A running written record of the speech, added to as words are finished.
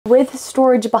with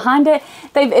storage behind it.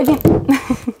 They've even,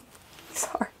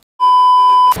 sorry.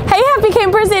 Hey happy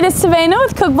campers, it is Savannah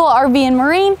with Cookeville RV and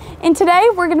Marine, and today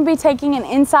we're going to be taking an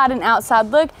inside and outside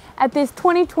look at this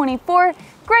 2024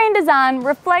 Grand Design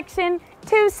Reflection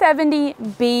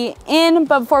 270BN.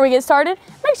 But before we get started,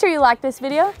 make sure you like this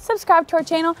video, subscribe to our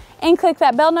channel, and click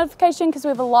that bell notification because we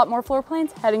have a lot more floor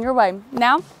plans heading your way.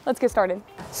 Now, let's get started.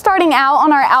 Starting out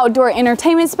on our outdoor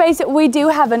entertainment space, we do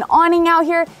have an awning out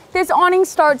here. This awning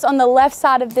starts on the left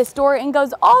side of this door and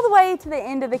goes all the way to the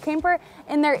end of the camper,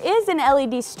 and there is an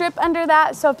LED strip under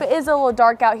that, so if it is a little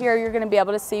dark out here, you're going to be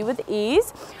able to see with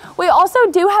ease. We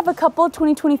also do have a couple of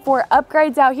 2024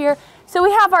 upgrades out here. So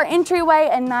we have our entryway,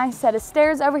 a nice set of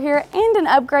stairs over here, and an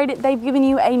upgrade. They've given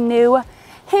you a new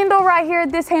handle right here.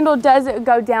 This handle does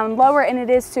go down lower and it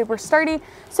is super sturdy.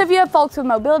 So if you have folks with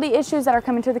mobility issues that are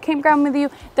coming to the campground with you,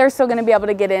 they're still gonna be able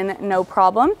to get in no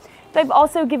problem. They've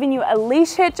also given you a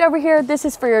leash hitch over here. This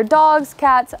is for your dogs,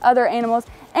 cats, other animals,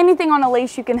 anything on a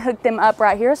leash. You can hook them up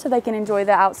right here so they can enjoy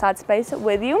the outside space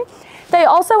with you. They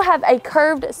also have a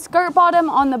curved skirt bottom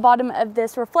on the bottom of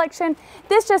this Reflection.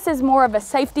 This just is more of a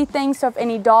safety thing, so if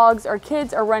any dogs or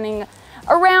kids are running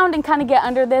around and kind of get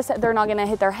under this, they're not gonna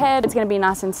hit their head. It's gonna be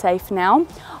nice and safe now.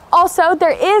 Also,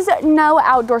 there is no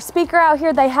outdoor speaker out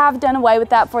here. They have done away with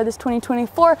that for this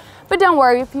 2024, but don't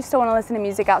worry, if you still wanna listen to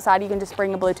music outside, you can just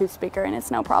bring a Bluetooth speaker and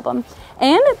it's no problem.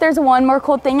 And there's one more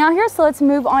cool thing out here, so let's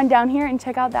move on down here and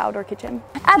check out the outdoor kitchen.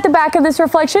 At the back of this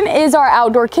Reflection is our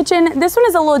outdoor kitchen. This one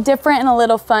is a little different and a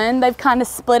little fun. They've kind of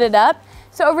split it up.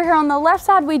 So over here on the left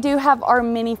side, we do have our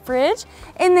mini fridge.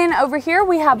 And then over here,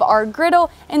 we have our griddle,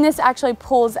 and this actually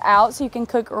pulls out so you can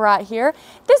cook right here.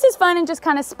 This is fun and just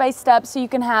kind of spaced up so you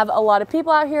can have a lot of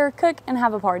people out here, cook and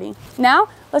have a party. Now,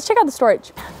 let's check out the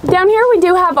storage. Down here, we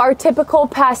do have our typical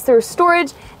pass-through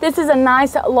storage. This is a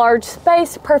nice large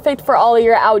space, perfect for all of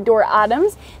your outdoor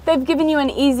items. They've given you an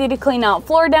easy to clean out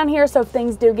floor down here, so if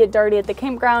things do get dirty at the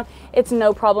campground, it's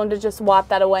no problem to just wipe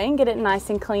that away and get it nice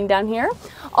and clean down here.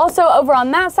 Also over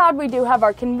on that side, we do have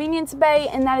our convenience bay,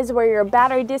 and that is where your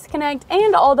battery disconnect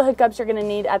and all the hookups you're gonna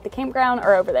need at the campground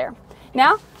are over there.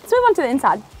 Now, let's move on to the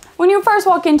inside. When you first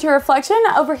walk into your Reflection,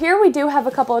 over here we do have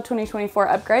a couple of 2024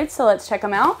 upgrades, so let's check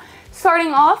them out.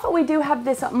 Starting off, we do have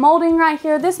this molding right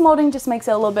here. This molding just makes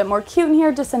it a little bit more cute in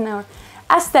here, just an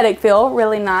aesthetic feel,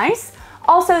 really nice.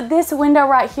 Also, this window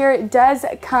right here does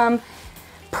come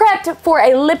prepped for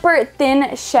a lipper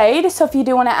thin shade, so if you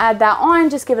do want to add that on,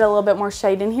 just give it a little bit more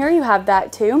shade in here, you have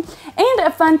that too. And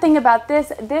a fun thing about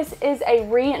this is a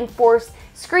reinforced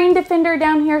screen defender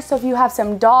down here, so if you have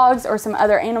some dogs or some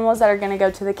other animals that are going to go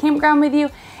to the campground with you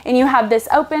and you have this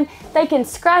open, they can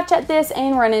scratch at this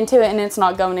and run into it and it's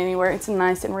not going anywhere. It's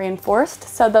nice and reinforced.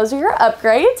 So those are your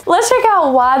upgrades. Let's check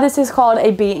out why this is called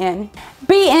a BN.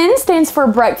 BN stands for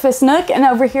breakfast nook, and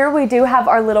over here we do have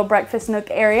our little breakfast nook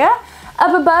area.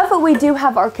 Up above, we do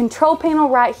have our control panel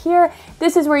right here.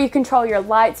 This is where you control your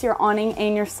lights, your awning,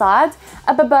 and your sides.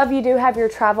 Up above, you do have your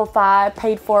Travel-Fi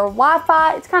paid for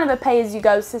Wi-Fi. It's kind of a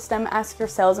pay-as-you-go system. Ask your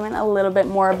salesman a little bit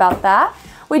more about that.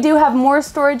 We do have more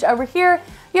storage over here.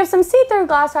 You have some see-through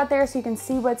glass right there so you can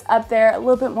see what's up there, a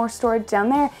little bit more storage down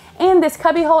there. And this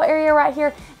cubby hole area right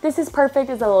here, this is perfect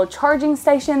as a little charging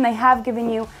station. They have given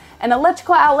you an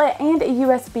electrical outlet and a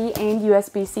USB and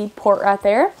USB-C port right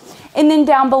there. And then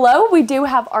down below, we do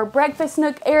have our breakfast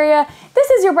nook area. This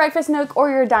is your breakfast nook or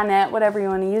your dinette, whatever you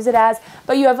want to use it as,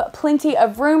 but you have plenty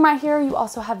of room right here. You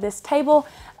also have this table,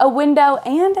 a window,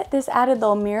 and this added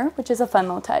little mirror, which is a fun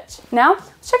little touch. Now,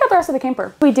 let's check out the rest of the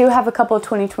camper. We do have a couple of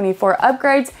 2024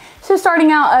 upgrades. So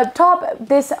starting out up top,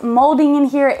 this molding in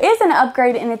here is an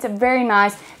upgrade and it's very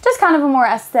nice. Just kind of a more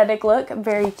aesthetic look,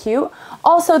 very cute.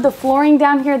 Also, the flooring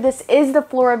down here, this is the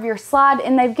floor of your slide,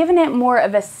 and they've given it more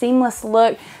of a seamless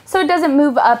look, so it doesn't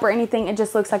move up or anything. It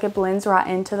just looks like it blends right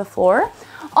into the floor.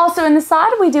 Also in the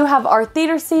side, we do have our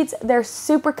theater seats. They're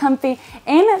super comfy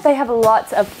and they have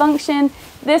lots of function.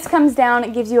 This comes down,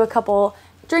 it gives you a couple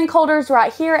drink holders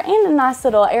right here and a nice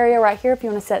little area right here if you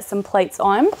want to set some plates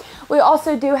on. We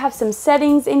also do have some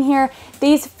settings in here.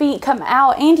 These feet come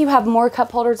out and you have more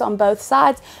cup holders on both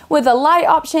sides with a light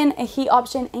option, a heat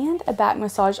option, and a back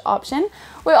massage option.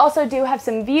 We also do have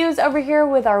some views over here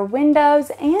with our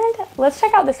windows, and let's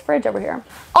check out this fridge over here.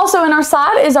 Also in our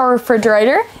side is our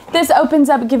refrigerator. This opens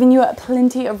up, giving you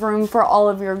plenty of room for all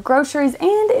of your groceries,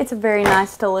 and it's very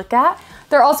nice to look at.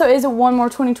 There also is one more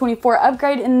 2024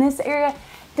 upgrade in this area.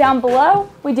 Down below,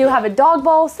 we do have a dog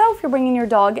bowl, so if you're bringing your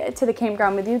dog to the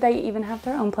campground with you, they even have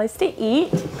their own place to eat.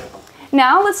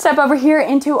 Now let's step over here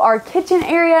into our kitchen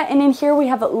area, and in here we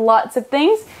have lots of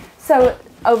things. So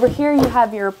over here you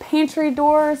have your pantry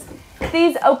doors,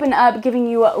 These open up, giving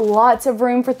you lots of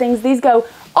room for things. These go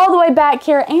all the way back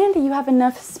here, and you have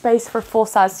enough space for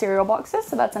full-size cereal boxes,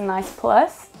 so that's a nice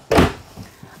plus.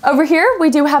 Over here, we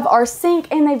do have our sink,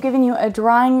 and they've given you a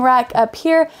drying rack up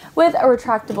here with a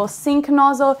retractable sink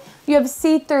nozzle. You have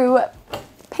see-through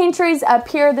pantries up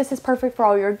here. This is perfect for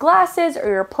all your glasses or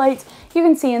your plates. You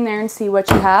can see in there and see what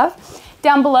you have.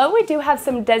 Down below, we do have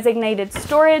some designated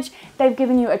storage. They've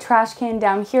given you a trash can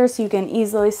down here so you can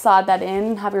easily slide that in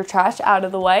and have your trash out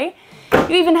of the way.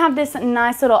 You even have this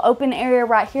nice little open area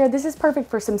right here. This is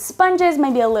perfect for some sponges,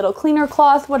 maybe a little cleaner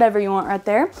cloth, whatever you want right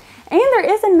there. And there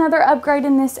is another upgrade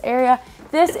in this area.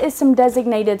 This is some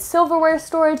designated silverware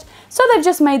storage. So they've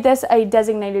just made this a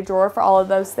designated drawer for all of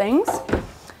those things.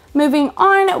 Moving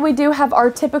on, we do have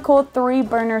our typical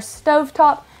 3-burner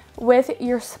stovetop with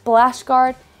your splash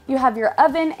guard. You have your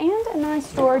oven and a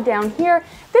nice drawer down here.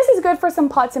 This is good for some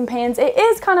pots and pans. It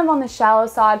is kind of on the shallow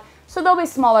side, so there'll be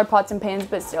smaller pots and pans,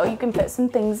 but still you can fit some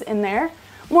things in there.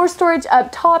 More storage up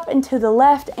top and to the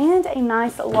left, and a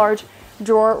nice large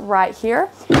drawer right here.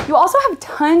 You also have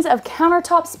tons of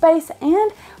countertop space,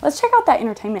 and let's check out that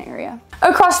entertainment area.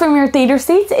 Across from your theater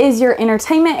seats is your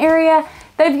entertainment area.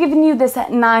 They've given you this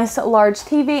nice large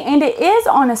TV, and it is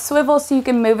on a swivel so you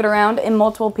can move it around and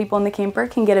multiple people in the camper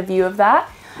can get a view of that.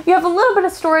 You have a little bit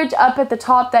of storage up at the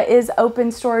top that is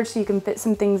open storage so you can fit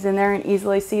some things in there and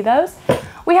easily see those.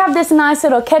 We have this nice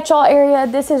little catch-all area.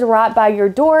 This is right by your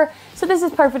door, so this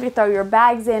is perfect to throw your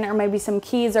bags in or maybe some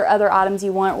keys or other items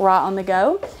you want right on the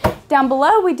go. Down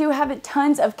below, we do have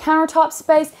tons of countertop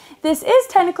space. This is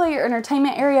technically your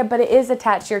entertainment area, but it is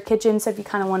attached to your kitchen, so if you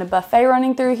kind of want a buffet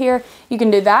running through here, you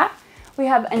can do that. We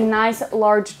have a nice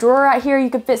large drawer right here. You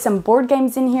could fit some board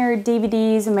games in here,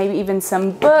 DVDs, and maybe even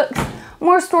some books.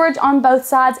 More storage on both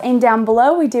sides, and down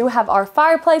below we do have our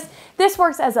fireplace. This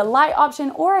works as a light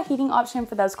option or a heating option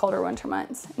for those colder winter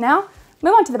months. Now,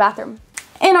 move on to the bathroom.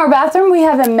 In our bathroom, we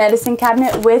have a medicine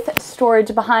cabinet with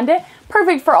storage behind it.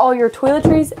 Perfect for all your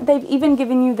toiletries. They've even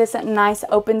given you this nice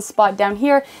open spot down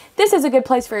here. This is a good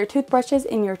place for your toothbrushes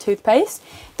and your toothpaste.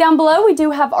 Down below, we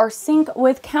do have our sink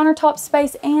with countertop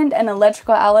space and an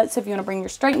electrical outlet, so if you want to bring your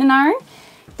straightening iron.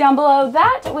 Down below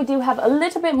that, we do have a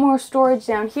little bit more storage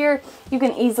down here. You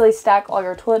can easily stack all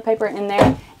your toilet paper in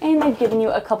there, and they've given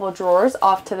you a couple of drawers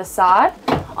off to the side.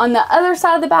 On the other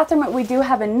side of the bathroom, we do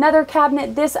have another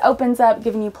cabinet. This opens up,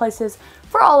 giving you places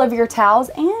for all of your towels,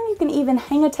 and you can even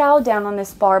hang a towel down on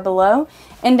this bar below.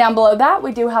 And down below that,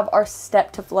 we do have our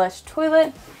step to flush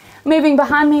toilet. Moving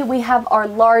behind me, we have our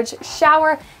large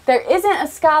shower. There isn't a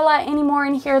skylight anymore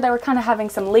in here. They were kind of having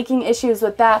some leaking issues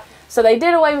with that, so they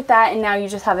did away with that, and now you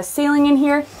just have a ceiling in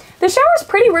here. The shower is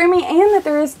pretty roomy, and that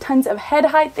there is tons of head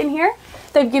height in here.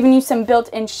 They've given you some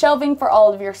built-in shelving for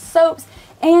all of your soaps,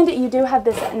 and you do have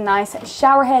this nice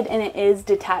shower head, and it is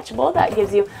detachable. That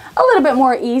gives you a little bit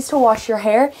more ease to wash your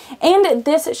hair. And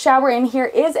this shower in here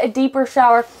is a deeper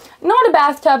shower. Not a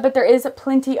bathtub, but there is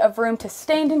plenty of room to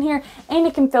stand in here, and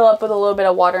it can fill up with a little bit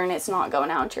of water, and it's not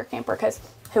going out into your camper, because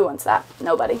who wants that?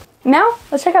 Nobody. Now,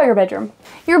 let's check out your bedroom.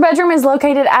 Your bedroom is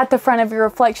located at the front of your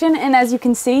reflection, and as you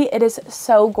can see, it is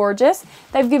so gorgeous.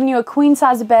 They've given you a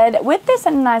queen-size bed with this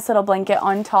nice little blanket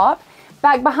on top.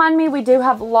 Back behind me, we do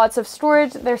have lots of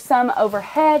storage. There's some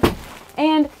overhead,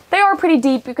 and they are pretty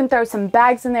deep. You can throw some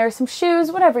bags in there, some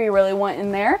shoes, whatever you really want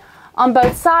in there. On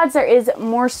both sides, there is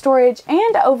more storage,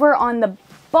 and over on the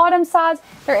bottom sides,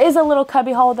 there is a little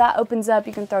cubby hole that opens up.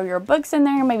 You can throw your books in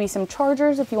there, maybe some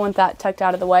chargers if you want that tucked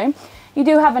out of the way. You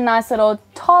do have a nice little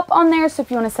top on there, so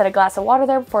if you want to set a glass of water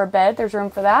there before bed, there's room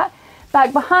for that.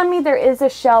 Back behind me, there is a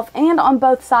shelf, and on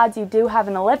both sides, you do have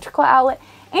an electrical outlet.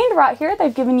 And right here,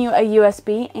 they've given you a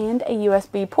USB and a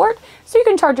USB port, so you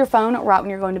can charge your phone right when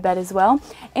you're going to bed as well.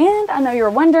 And I know you're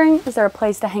wondering, is there a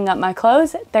place to hang up my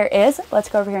clothes? There is. Let's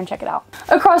go over here and check it out.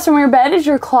 Across from your bed is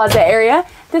your closet area.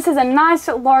 This is a nice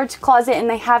large closet, and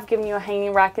they have given you a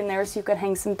hanging rack in there so you could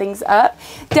hang some things up.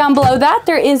 Down below that,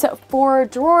 there is 4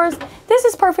 drawers. This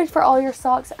is perfect for all your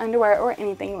socks, underwear, or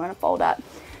anything you want to fold up.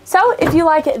 So if you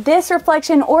like this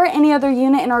reflection or any other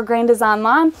unit in our Grand Design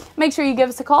line, make sure you give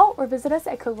us a call or visit us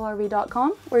at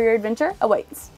cookeville.com, where your adventure awaits.